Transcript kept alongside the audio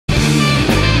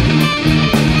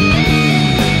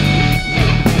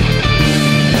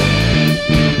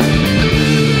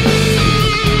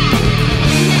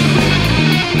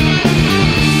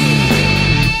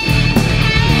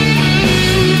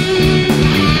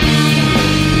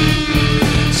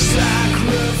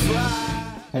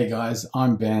guys,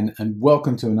 I'm Ben and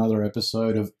welcome to another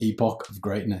episode of Epoch of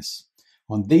Greatness.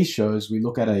 On these shows, we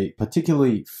look at a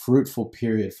particularly fruitful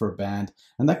period for a band,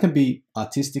 and that can be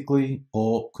artistically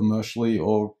or commercially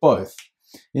or both.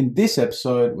 In this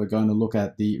episode, we're going to look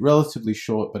at the relatively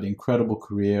short but incredible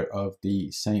career of the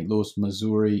St. Louis,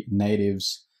 Missouri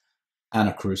natives,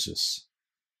 Anacrusis.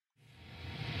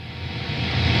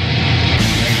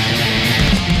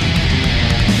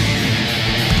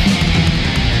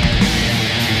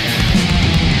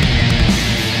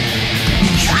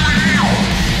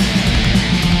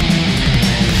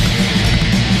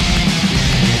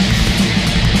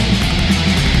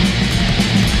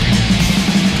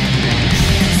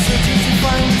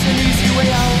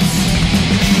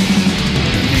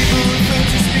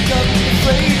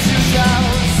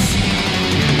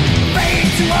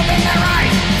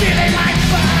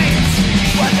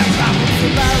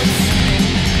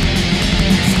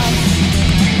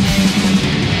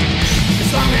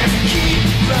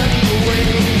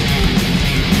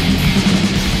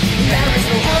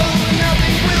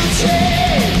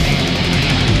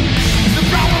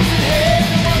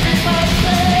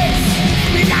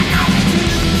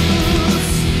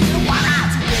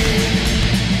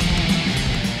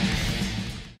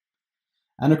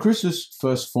 Anacrusis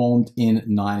first formed in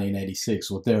 1986,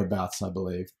 or thereabouts, I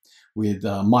believe, with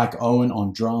Mike Owen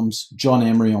on drums, John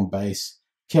Emery on bass,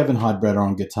 Kevin Heidbreder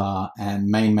on guitar, and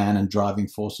main man and driving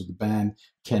force of the band,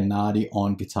 Kenn Nardi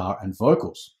on guitar and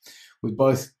vocals, with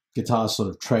both guitars sort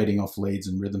of trading off leads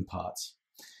and rhythm parts.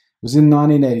 It was in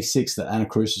 1986 that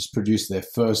Anacrusis produced their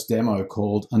first demo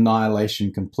called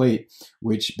Annihilation Complete,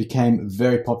 which became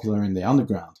very popular in the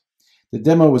underground. The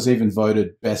demo was even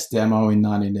voted Best Demo in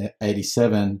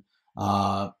 1987,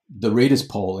 the Readers'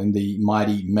 Poll in the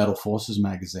Mighty Metal Forces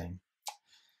magazine.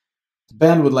 The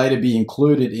band would later be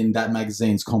included in that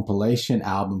magazine's compilation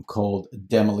album called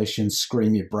Demolition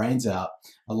Scream Your Brains Out,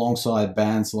 alongside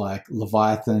bands like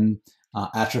Leviathan,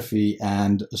 Atrophy,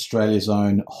 and Australia's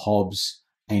own Hobbs,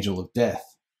 Angel of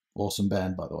Death. Awesome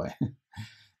band, by the way.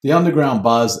 The underground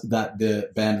buzz that the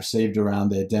band received around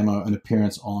their demo and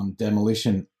appearance on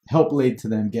Demolition helped lead to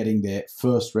them getting their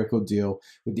first record deal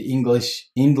with the English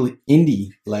indie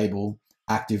label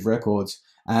Active Records,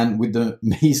 and with the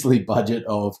measly budget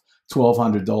of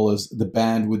 $1,200, the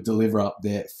band would deliver up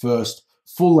their first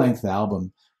full-length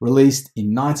album, released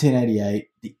in 1988,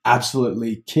 the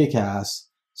absolutely kick-ass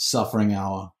Suffering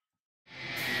Hour.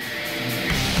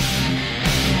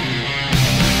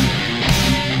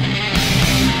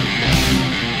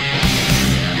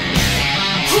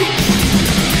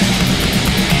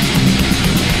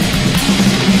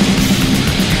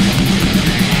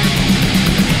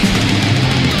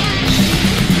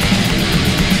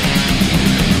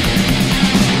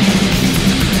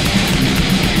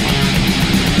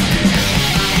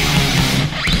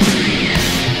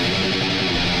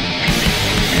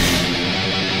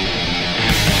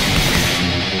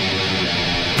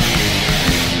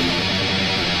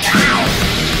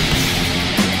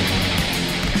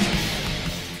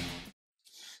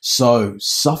 So,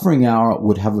 Suffering Hour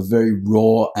would have a very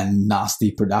raw and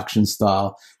nasty production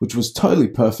style, which was totally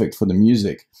perfect for the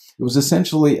music. It was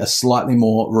essentially a slightly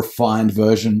more refined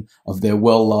version of their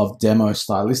well-loved demo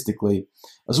stylistically,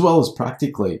 as well as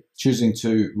practically, choosing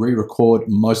to re-record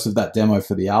most of that demo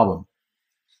for the album.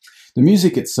 The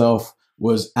music itself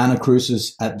was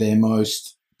Anacrusis at their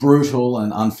most brutal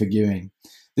and unforgiving.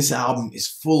 This album is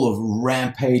full of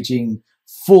rampaging,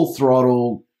 full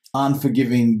throttle,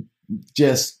 unforgiving,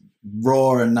 just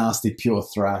raw and nasty pure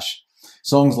thrash.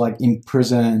 Songs like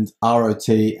Imprisoned, ROT,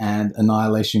 and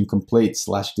Annihilation Complete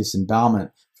 /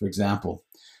 Disembowelment, for example,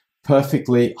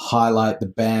 perfectly highlight the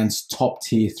band's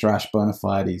top-tier thrash bona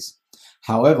fides.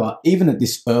 However, even at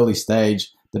this early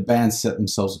stage, the band set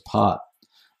themselves apart,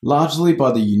 largely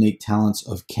by the unique talents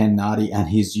of Kenn Nardi and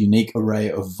his unique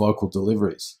array of vocal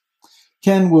deliveries.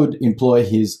 Kenn would employ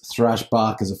his thrash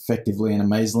bark as effectively and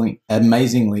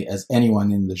amazingly as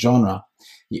anyone in the genre.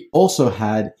 He also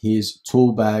had in his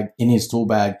tool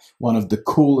bag one of the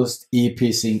coolest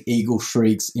ear-piercing eagle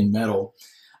shrieks in metal.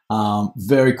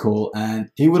 Very cool,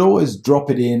 and he would always drop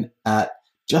it in at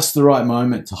just the right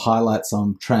moment to highlight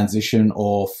some transition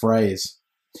or phrase.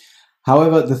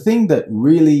 However, the thing that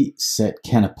really set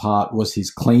Kenn apart was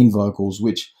his clean vocals,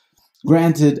 which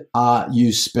granted are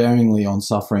used sparingly on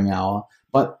Suffering Hour,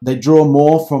 but they draw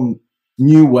more from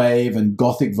new wave and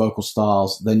gothic vocal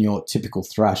styles than your typical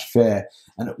thrash fare,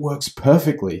 and it works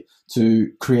perfectly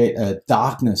to create a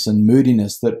darkness and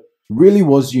moodiness that really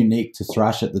was unique to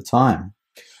thrash at the time.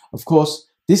 Of course,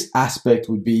 This aspect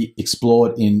would be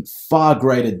explored in far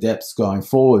greater depths going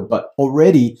forward, but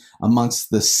already amongst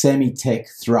the semi-tech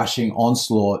thrashing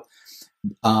onslaught,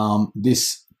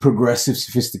 this progressive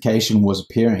sophistication was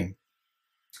appearing.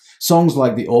 Songs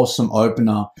like the awesome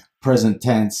opener, Present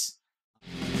Tense,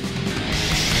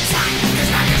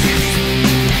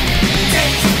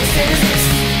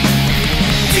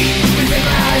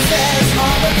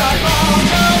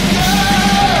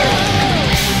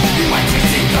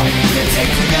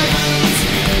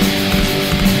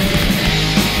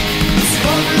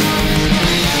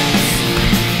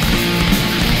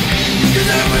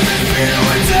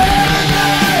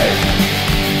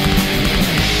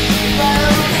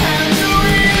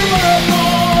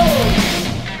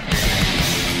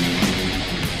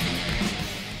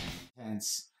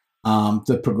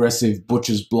 the progressive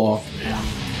Butcher's Block.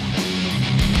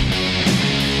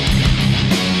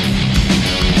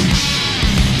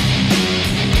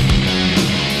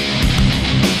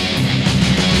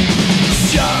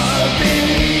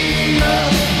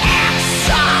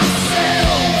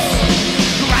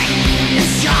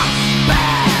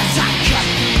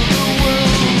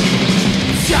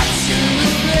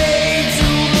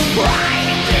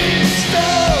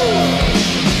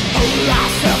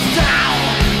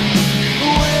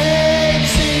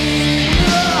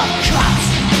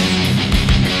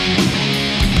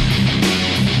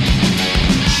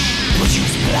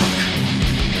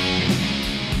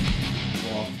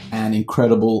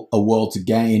 Incredible A World to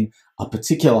Gain are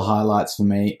particular highlights for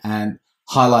me and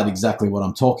highlight exactly what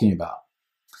I'm talking about.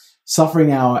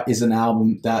 Suffering Hour is an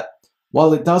album that,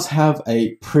 while it does have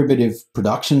a primitive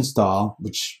production style,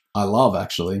 which I love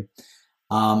actually,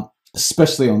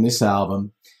 especially on this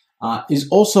album, is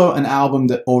also an album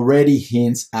that already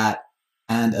hints at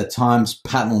and at times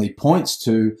patently points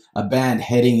to a band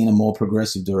heading in a more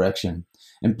progressive direction,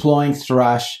 employing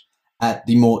thrash at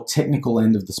the more technical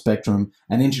end of the spectrum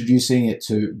and introducing it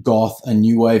to goth and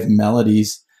new wave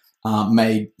melodies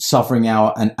made Suffering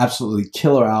Hour an absolutely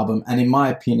killer album and, in my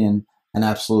opinion, an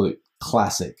absolute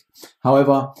classic.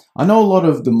 However, I know a lot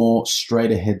of the more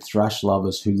straight ahead thrash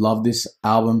lovers who love this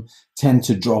album tend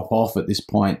to drop off at this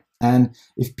point, and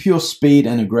if pure speed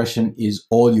and aggression is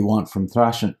all you want from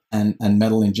thrash and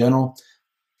metal in general,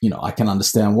 I can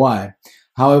understand why.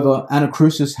 However,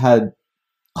 Anacrusis had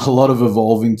a lot of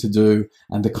evolving to do,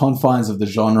 and the confines of the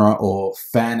genre or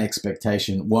fan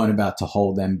expectation weren't about to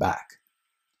hold them back.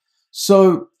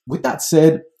 So, with that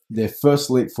said, their first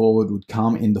leap forward would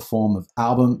come in the form of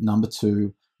album number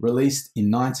 2, released in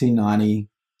 1990,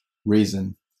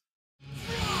 Reason.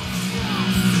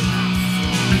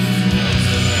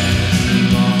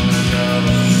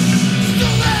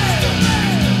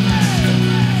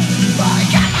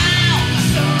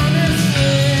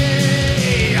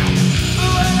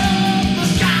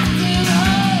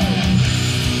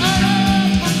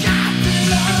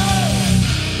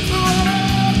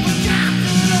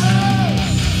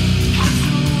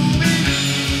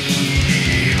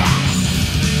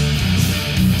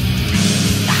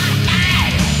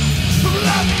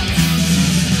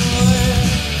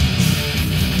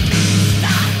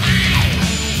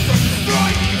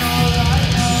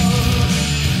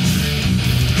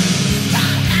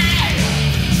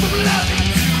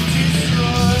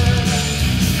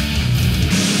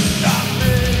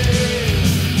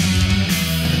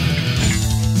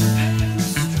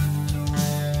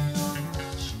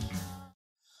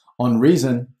 On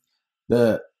Reason,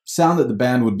 the sound that the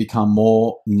band would become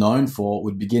more known for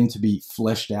would begin to be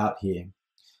fleshed out here.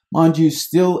 Mind you,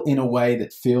 still in a way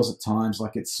that feels at times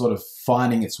like it's sort of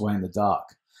finding its way in the dark.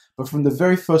 But from the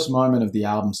very first moment of the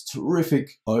album's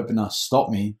terrific opener,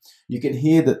 Stop Me, you can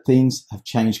hear that things have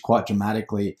changed quite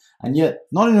dramatically, and yet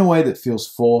not in a way that feels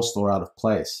forced or out of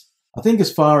place. I think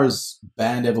as far as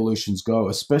band evolutions go,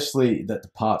 especially that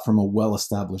depart from a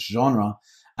well-established genre,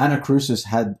 Anacrusis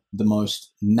had the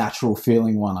most natural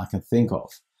feeling one I can think of.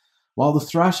 While the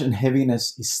thrash and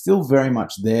heaviness is still very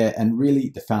much there and really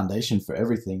the foundation for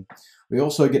everything, we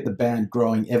also get the band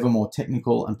growing ever more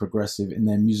technical and progressive in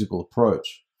their musical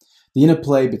approach. The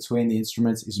interplay between the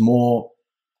instruments is more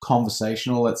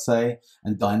conversational, let's say,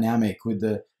 and dynamic, with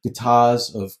the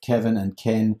guitars of Kevin and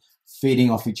Kenn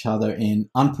feeding off each other in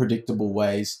unpredictable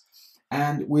ways,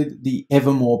 and with the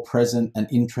ever more present and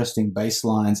interesting bass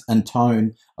lines and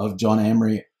tone of John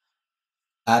Emery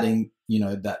adding,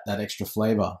 that extra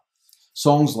flavor.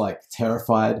 Songs like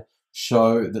Terrified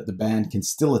show that the band can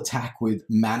still attack with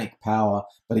manic power,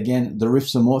 but again, the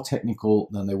riffs are more technical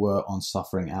than they were on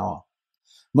Suffering Hour.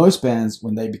 Most bands,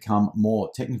 when they become more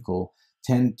technical,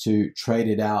 tend to trade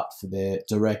it out for their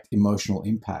direct emotional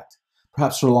impact,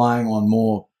 perhaps relying on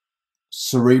more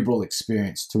cerebral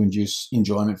experience to induce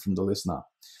enjoyment from the listener.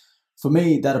 For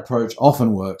me, that approach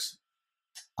often works.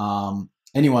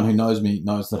 Anyone who knows me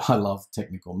knows that I love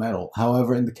technical metal.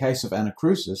 However, in the case of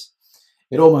Anacrusis,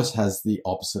 it almost has the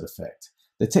opposite effect.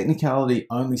 The technicality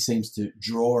only seems to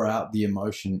draw out the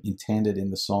emotion intended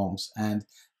in the songs, and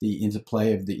the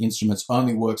interplay of the instruments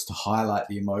only works to highlight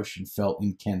the emotion felt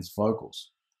in Kenn's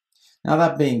vocals. Now,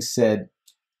 that being said,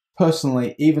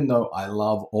 personally, even though I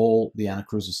love all the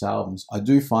Anacrusis albums, I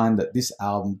do find that this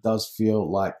album does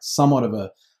feel like somewhat of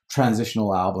a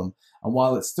transitional album, and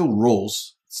while it still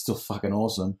rules, it's still fucking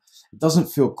awesome, it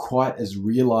doesn't feel quite as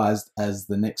realized as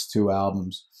the next two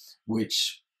albums,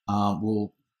 which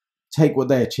will take what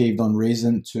they achieved on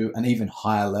Reason to an even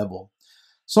higher level.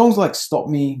 Songs like Stop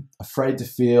Me, Afraid to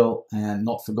Feel, and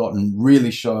Not Forgotten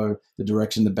really show the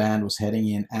direction the band was heading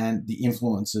in and the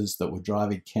influences that were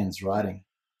driving Kenn's writing.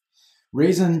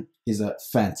 Reason is a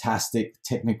fantastic,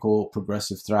 technical,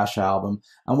 progressive thrash album,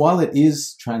 and while it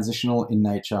is transitional in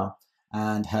nature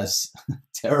and has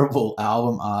terrible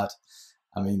album art,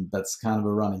 I mean, that's kind of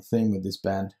a running theme with this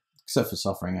band, except for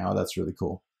Suffering Hour, that's really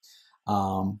cool.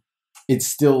 It's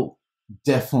still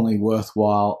definitely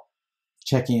worthwhile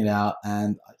checking it out,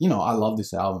 and I love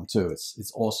this album too.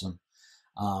 It's awesome.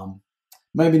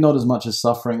 Maybe not as much as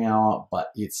Suffering Hour,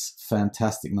 but it's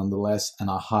fantastic nonetheless, and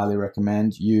I highly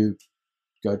recommend you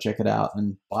go check it out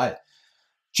and buy it.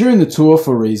 During the tour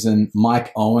for Reason,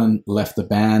 Mike Owen left the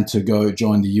band to go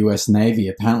join the US Navy,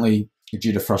 apparently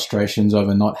due to frustrations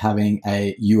over not having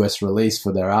a US release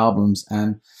for their albums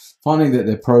and finding that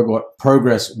their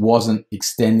progress wasn't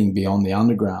extending beyond the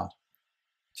underground.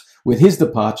 With his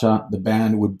departure, the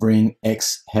band would bring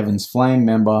ex-Heaven's Flame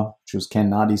member, which was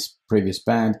Kenn Nardi's previous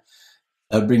band,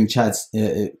 bring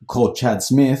called Chad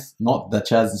Smith, not that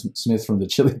Chad Smith from the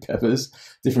Chili Peppers,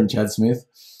 different Chad Smith,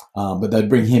 but they'd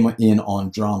bring him in on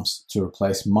drums to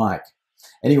replace Mike.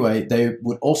 Anyway, they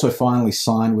would also finally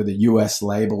sign with a US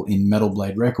label in Metal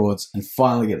Blade Records and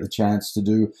finally get the chance to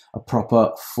do a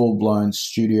proper full-blown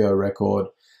studio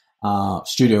recorded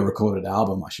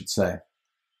album, I should say.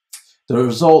 The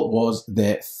result was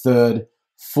their third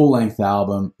full-length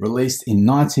album, released in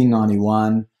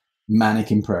 1991,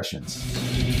 Manic Impressions.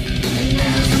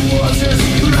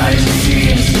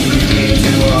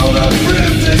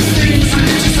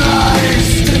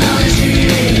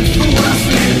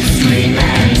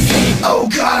 Oh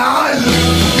God,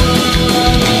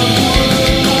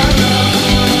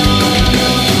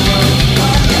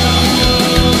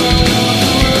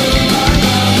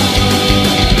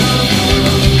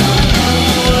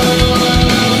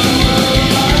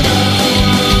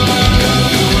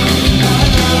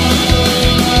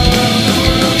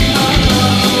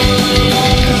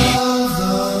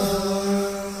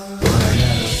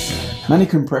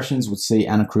 Manic Impressions would see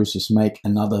Anacrusis make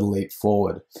another leap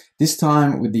forward, this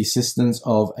time with the assistance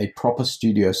of a proper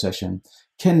studio session.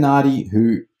 Kenn Nardi,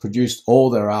 who produced all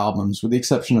their albums, with the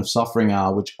exception of Suffering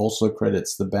Hour, which also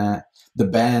credits the band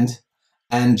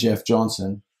and Jeff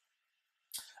Johnson,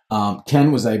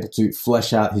 Kenn was able to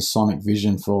flesh out his sonic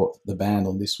vision for the band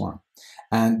on this one.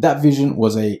 And that vision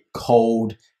was a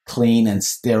cold, clean, and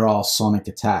sterile sonic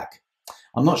attack.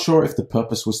 I'm not sure if the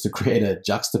purpose was to create a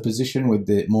juxtaposition with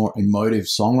the more emotive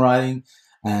songwriting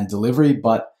and delivery,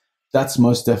 but that's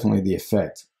most definitely the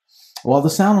effect. While the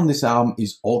sound on this album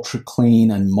is ultra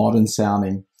clean and modern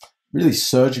sounding, really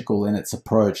surgical in its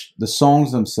approach, the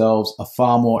songs themselves are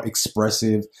far more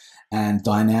expressive and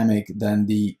dynamic than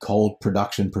the cold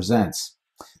production presents.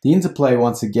 The interplay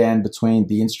once again between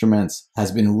the instruments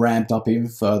has been ramped up even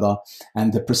further,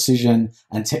 and the precision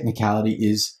and technicality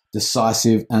is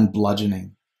decisive and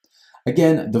bludgeoning.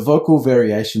 Again, the vocal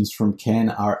variations from Kenn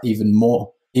are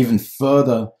even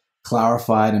further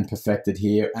clarified and perfected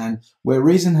here, and where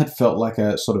Reason had felt like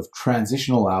a sort of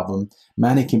transitional album,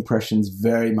 Manic Impressions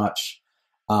very much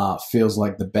feels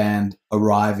like the band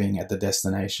arriving at the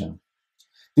destination.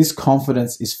 This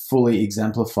confidence is fully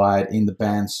exemplified in the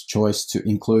band's choice to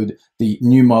include the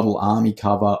New Model Army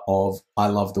cover of I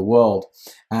Love the World,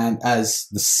 and as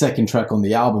the second track on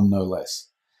the album, no less.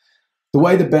 The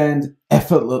way the band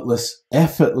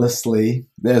effortlessly,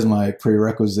 there's my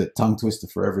prerequisite tongue twister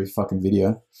for every fucking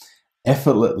video,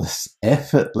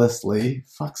 effortlessly,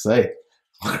 fuck's sake,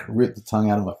 rip the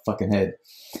tongue out of my fucking head.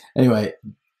 Anyway,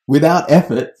 without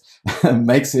effort,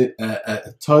 makes it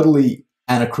a totally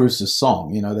Anacrusis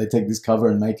song. They take this cover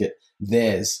and make it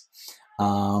theirs.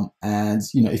 And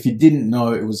if you didn't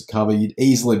know it was a cover, you'd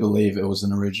easily believe it was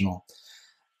an original.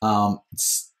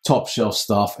 It's top shelf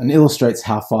stuff and illustrates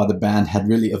how far the band had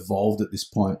really evolved at this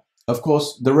point. Of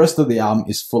course, the rest of the album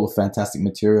is full of fantastic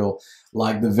material,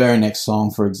 like the very next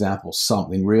song, for example,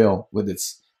 Something Real, with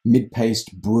its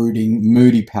mid-paced, brooding,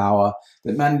 moody power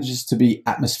that manages to be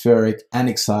atmospheric and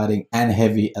exciting and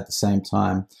heavy at the same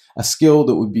time, a skill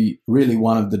that would be really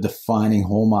one of the defining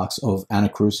hallmarks of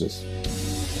Anacrusis.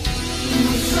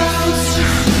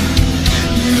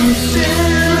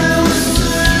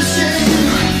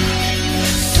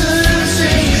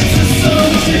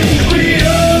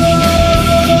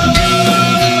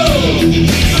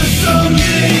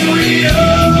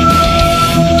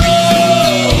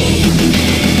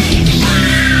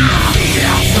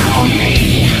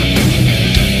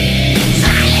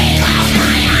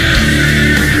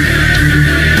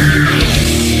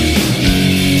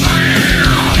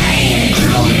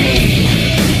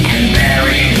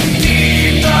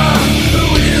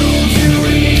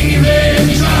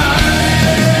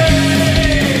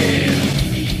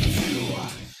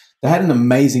 They had an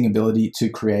amazing ability to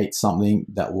create something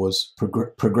that was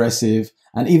progressive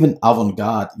and even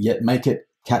avant-garde, yet make it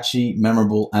catchy,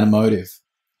 memorable, and emotive.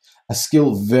 A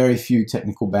skill very few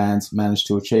technical bands managed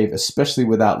to achieve, especially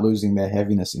without losing their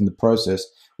heaviness in the process,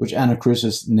 which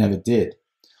Anacrusis never did.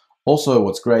 Also,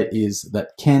 what's great is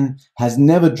that Kenn has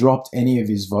never dropped any of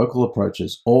his vocal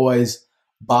approaches, always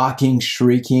barking,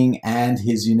 shrieking, and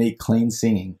his unique clean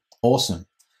singing. Awesome.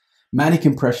 Manic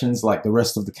Impressions, like the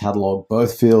rest of the catalogue,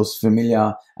 both feels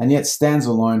familiar and yet stands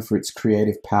alone for its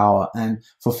creative power, and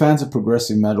for fans of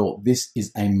progressive metal, this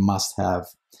is a must-have.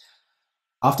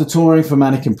 After touring for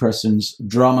Manic Impressions,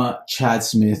 drummer Chad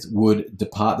Smith would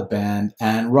depart the band,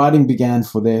 and writing began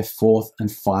for their fourth and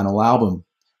final album.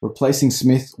 Replacing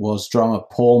Smith was drummer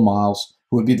Paul Miles,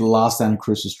 who would be the last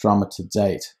Anacrusis drummer to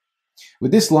date.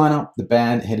 With this lineup, the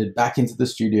band headed back into the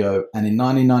studio, and in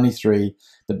 1993,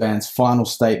 the band's final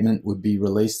statement would be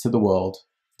released to the world,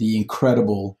 the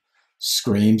incredible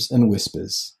Screams and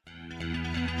Whispers.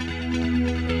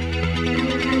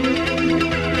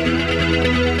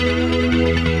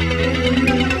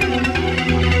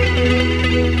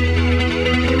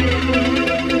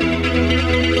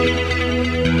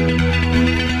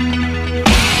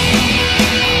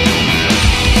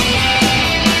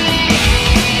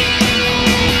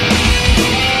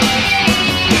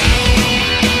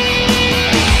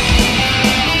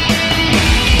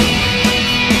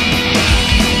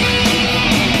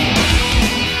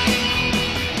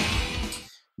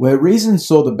 Where Reason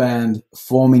saw the band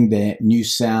forming their new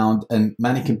sound and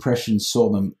Manic Impressions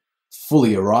saw them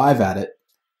fully arrive at it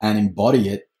and embody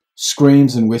it,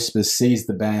 Screams and Whispers sees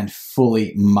the band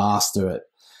fully master it.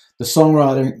 The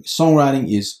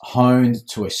songwriting is honed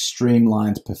to a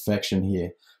streamlined perfection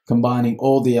here, combining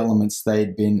all the elements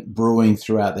they'd been brewing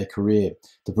throughout their career: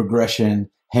 the progression,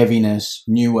 heaviness,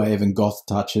 new wave and goth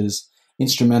touches,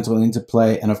 instrumental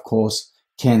interplay, and of course,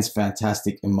 Kenn's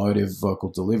fantastic emotive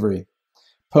vocal delivery.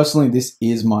 Personally, this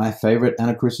is my favorite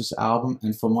Anacrusis album,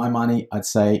 and for my money, I'd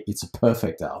say it's a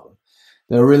perfect album.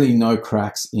 There are really no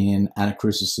cracks in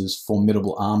Anacrusis'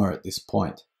 formidable armor at this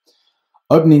point.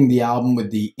 Opening the album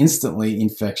with the instantly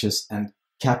infectious and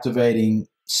captivating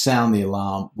Sound the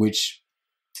Alarm, which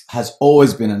has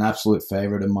always been an absolute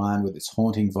favorite of mine with its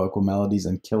haunting vocal melodies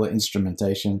and killer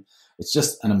instrumentation. It's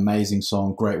just an amazing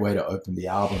song, great way to open the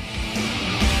album.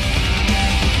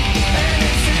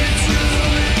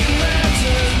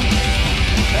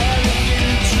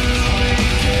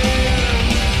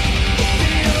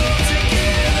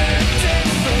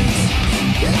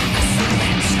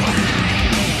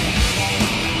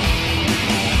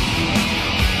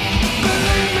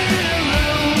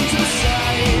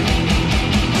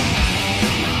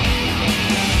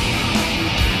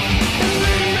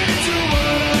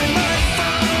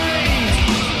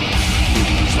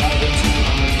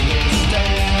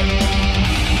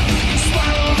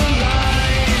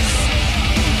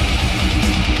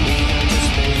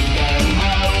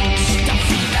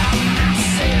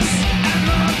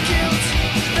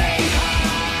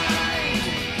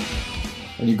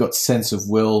 And you've got Sense of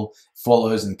Will,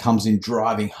 follows and comes in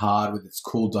driving hard with its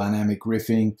cool dynamic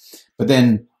riffing, but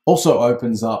then also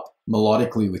opens up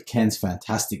melodically with Kenn's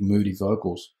fantastic moody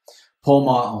vocals. Paul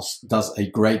Miles does a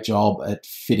great job at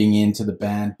fitting into the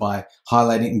band by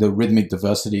highlighting the rhythmic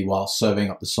diversity while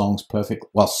serving the songs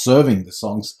perfectly,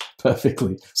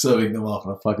 serving them off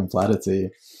on a fucking platter to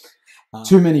you.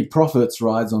 Too Many Prophets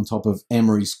rides on top of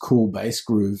Emery's cool bass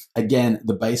groove. Again,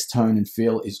 the bass tone and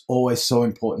feel is always so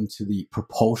important to the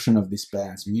propulsion of this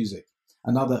band's music.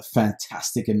 Another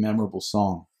fantastic and memorable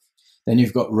song. Then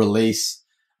you've got Release,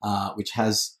 which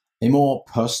has a more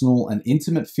personal and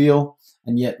intimate feel,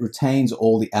 and yet retains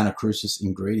all the Anacrusis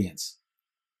ingredients.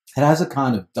 It has a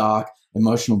kind of dark,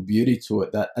 emotional beauty to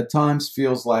it that at times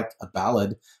feels like a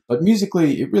ballad, but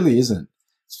musically it really isn't.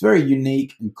 It's a very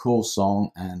unique and cool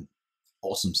song and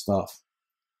awesome stuff.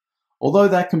 Although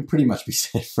that can pretty much be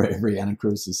said for every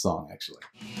Anacrusis song, actually.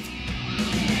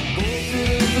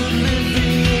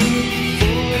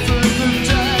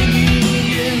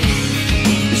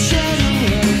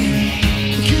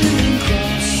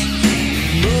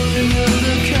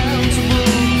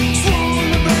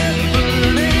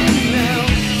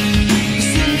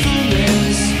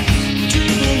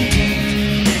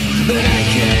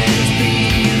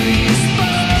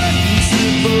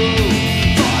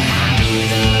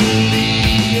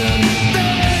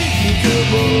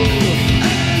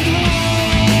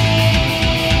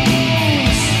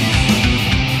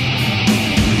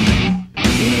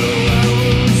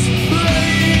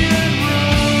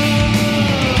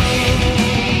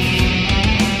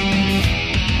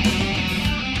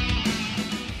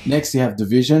 Next, you have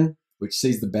Division, which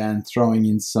sees the band throwing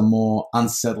in some more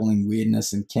unsettling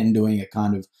weirdness and Kenn doing a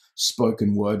kind of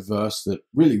spoken word verse that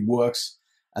really works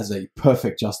as a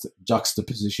perfect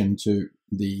juxtaposition to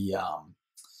the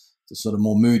sort of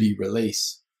more moody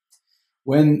release.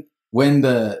 When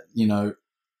the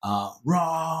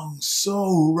wrong,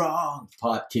 so wrong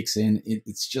part kicks in,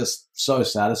 it's just so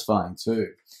satisfying too.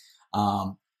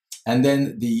 And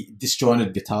then the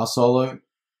disjointed guitar solo,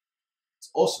 it's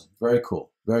awesome, very cool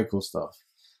stuff.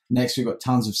 Next, we've got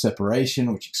Tons of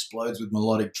Separation, which explodes with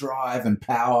melodic drive and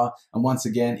power, and once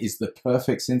again is the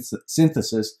perfect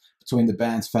synthesis between the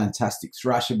band's fantastic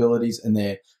thrash abilities and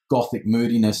their gothic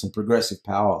moodiness and progressive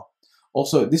power.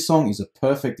 Also, this song is a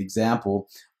perfect example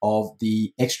of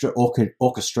the extra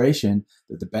orchestration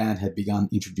that the band had begun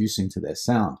introducing to their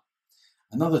sound.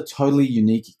 Another totally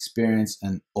unique experience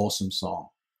and awesome song.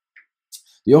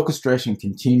 The orchestration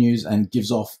continues and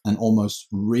gives off an almost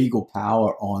regal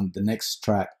power on the next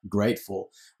track,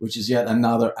 Grateful, which is yet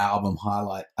another album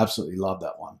highlight. Absolutely love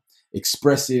that one.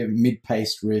 Expressive,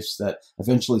 mid-paced riffs that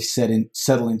eventually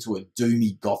settle into a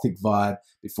doomy gothic vibe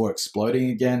before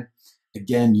exploding again.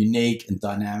 Again, unique and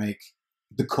dynamic,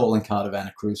 the calling card of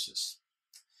Anacrusis.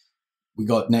 We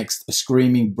got next A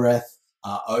Screaming Breath,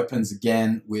 opens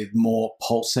again with more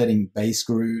pulsating bass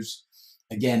grooves.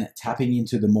 Again, tapping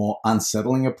into the more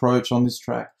unsettling approach on this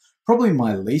track. Probably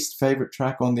my least favorite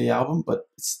track on the album, but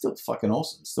it's still fucking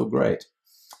awesome. It's still great.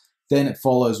 Then it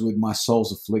follows with My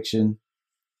Soul's Affliction.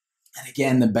 And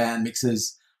again, the band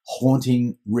mixes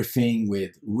haunting riffing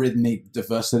with rhythmic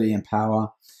diversity and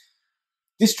power.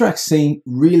 This track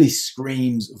really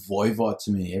screams Voivod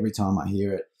to me every time I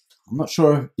hear it. I'm not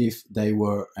sure if they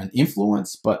were an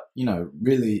influence, but,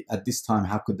 really at this time,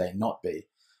 how could they not be?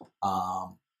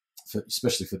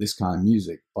 Especially for this kind of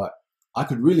music. But I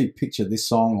could really picture this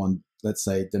song on, let's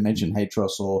say, Dimension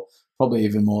Hatros, or probably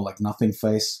even more like Nothing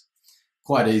Face,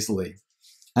 quite easily.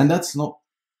 And that's not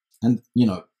a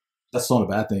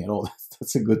bad thing at all.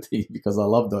 That's a good thing because I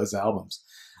love those albums.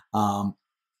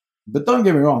 But don't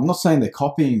get me wrong, I'm not saying they're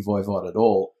copying Voivod at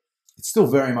all. It's still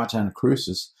very much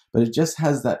Anacrusis, but it just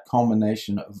has that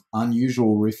combination of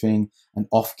unusual riffing and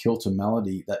off-kilter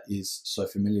melody that is so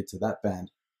familiar to that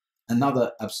band.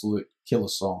 Another absolute killer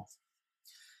song.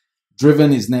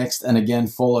 Driven is next, and again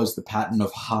follows the pattern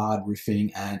of hard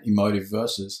riffing and emotive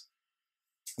verses.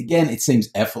 Again, it seems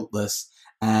effortless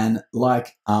and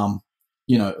like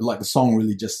the song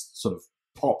really just sort of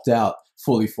popped out,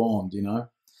 fully formed.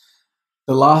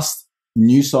 The last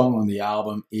new song on the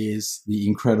album is the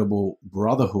incredible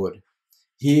Brotherhood.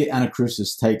 Here,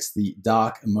 Anacrusis takes the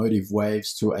dark, emotive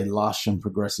waves to a lush and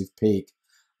progressive peak.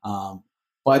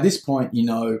 By this point, you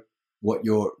know what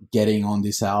you're getting on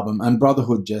this album, and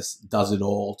Brotherhood just does it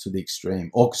all to the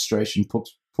extreme. Orchestration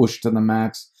pushed to the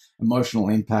max, emotional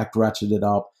impact ratcheted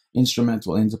up,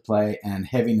 instrumental interplay and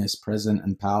heaviness present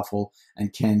and powerful,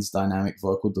 and Kenn's dynamic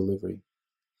vocal delivery.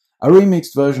 A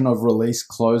remixed version of Release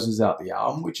closes out the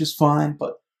album, which is fine,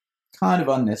 but kind of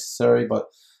unnecessary. But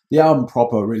the album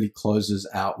proper really closes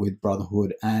out with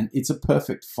Brotherhood, and it's a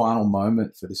perfect final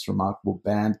moment for this remarkable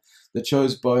band that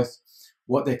shows both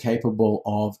what they're capable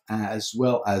of, as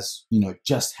well as,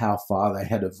 just how far they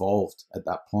had evolved at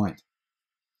that point.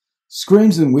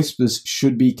 Screams and Whispers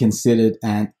should be considered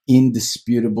an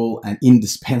indisputable and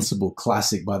indispensable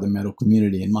classic by the metal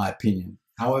community, in my opinion.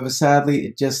 However, sadly,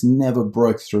 it just never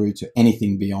broke through to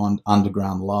anything beyond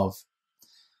underground love.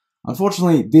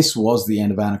 Unfortunately, this was the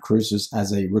end of Anacrusis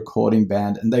as a recording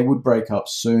band, and they would break up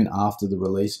soon after the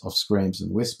release of Screams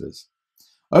and Whispers.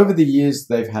 Over the years,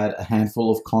 they've had a handful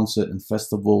of concert and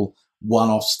festival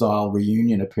one-off style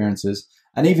reunion appearances,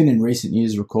 and even in recent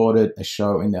years recorded a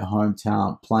show in their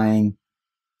hometown playing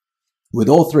with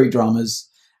all three drummers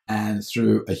and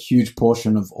through a huge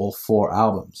portion of all 4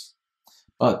 albums.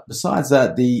 But besides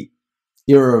that, the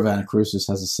era of Anacrusis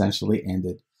has essentially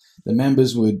ended. The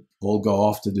members would all go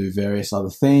off to do various other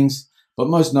things, but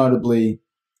most notably,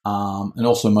 and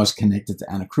also most connected to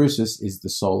Anacrusis, is the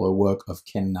solo work of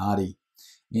Kenn Nardi.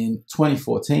 In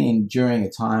 2014, during a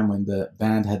time when the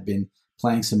band had been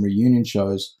playing some reunion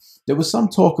shows, there was some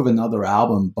talk of another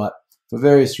album, but for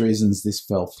various reasons this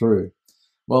fell through.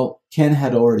 Well, Kenn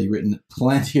had already written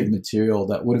plenty of material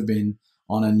that would have been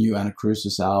on a new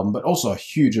Anacrusis album, but also a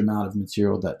huge amount of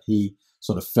material that he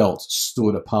sort of felt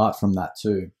stood apart from that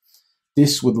too.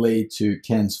 This would lead to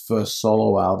Kenn's first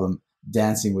solo album,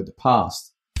 Dancing with the Past.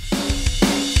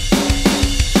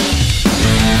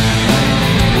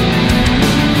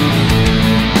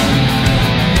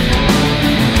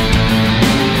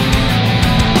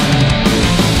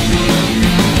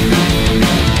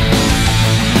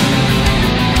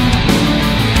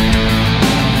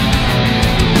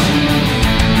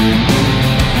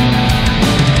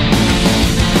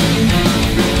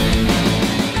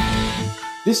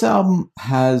 This album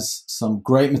has some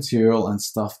great material and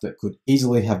stuff that could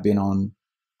easily have been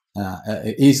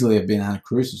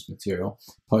Anacrusis material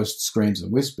post Screams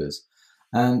and Whispers.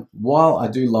 And while I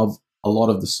do love a lot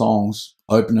of the songs,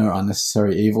 Opener,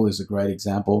 Unnecessary Evil is a great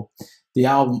example, the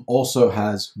album also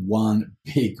has one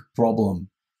big problem.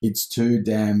 It's too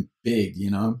damn big,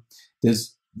 you know?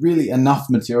 There's really enough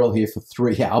material here for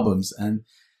 3 albums. And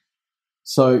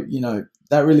so, you know,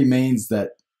 that really means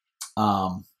that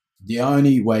the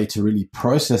only way to really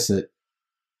process it,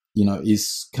 you know,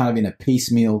 is kind of in a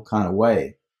piecemeal kind of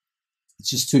way. It's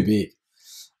just too big,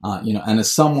 you know, and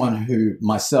as someone who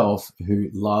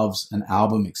loves an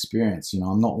album experience, you know,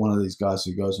 I'm not one of these guys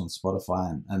who goes on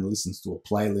Spotify and listens to a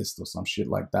playlist or some shit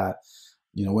like that.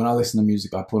 You know, when I listen to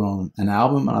music, I put on an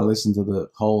album and I listen to the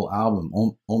whole album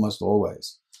almost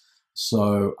always.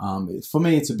 So for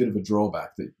me, it's a bit of a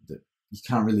drawback that you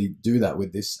can't really do that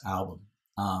with this album.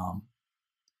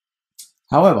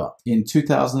 However, in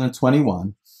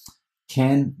 2021,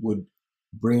 Kenn would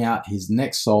bring out his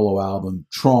next solo album,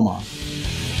 Trauma.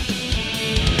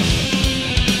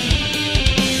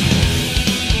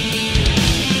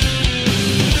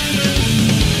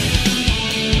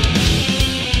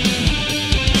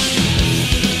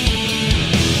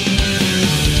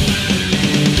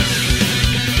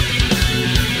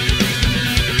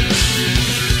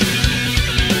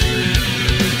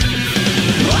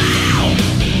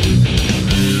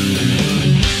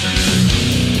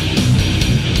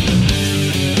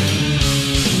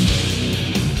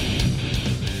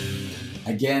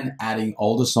 Again, adding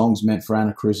older songs meant for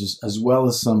Anacrusis, as well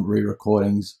as some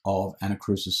re-recordings of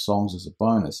Anacrusis songs as a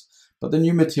bonus. But the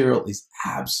new material is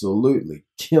absolutely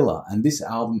killer, and this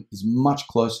album is much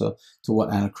closer to what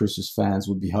Anacrusis fans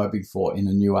would be hoping for in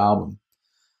a new album.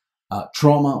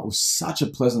 Trauma was such a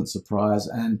pleasant surprise,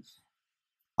 and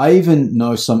I even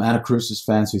know some Anacrusis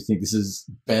fans who think this is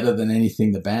better than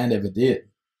anything the band ever did.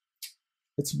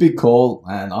 It's a big call,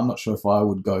 and I'm not sure if I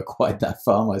would go quite that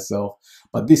far myself,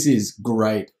 but this is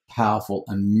great, powerful,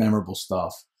 and memorable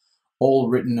stuff, all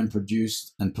written and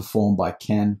produced and performed by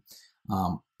Kenn.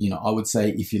 You know, I would say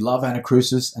if you love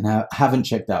Anacrusis and haven't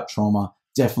checked out Trauma,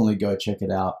 definitely go check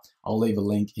it out. I'll leave a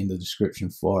link in the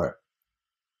description for it.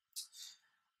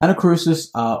 Anacrusis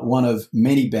are one of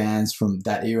many bands from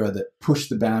that era that pushed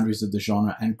the boundaries of the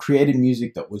genre and created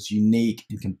music that was unique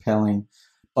and compelling,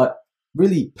 but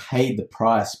really paid the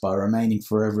price by remaining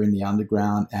forever in the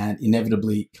underground and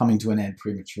inevitably coming to an end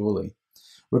prematurely.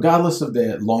 Regardless of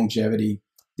their longevity,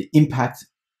 the impact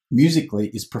musically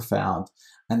is profound,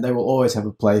 and they will always have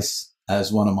a place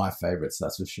as one of my favorites,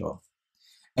 that's for sure.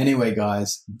 Anyway,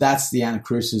 guys, that's the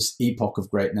Anacrusis Epoch of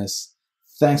Greatness.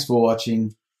 Thanks for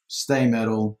watching, stay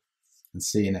metal, and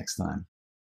see you next time.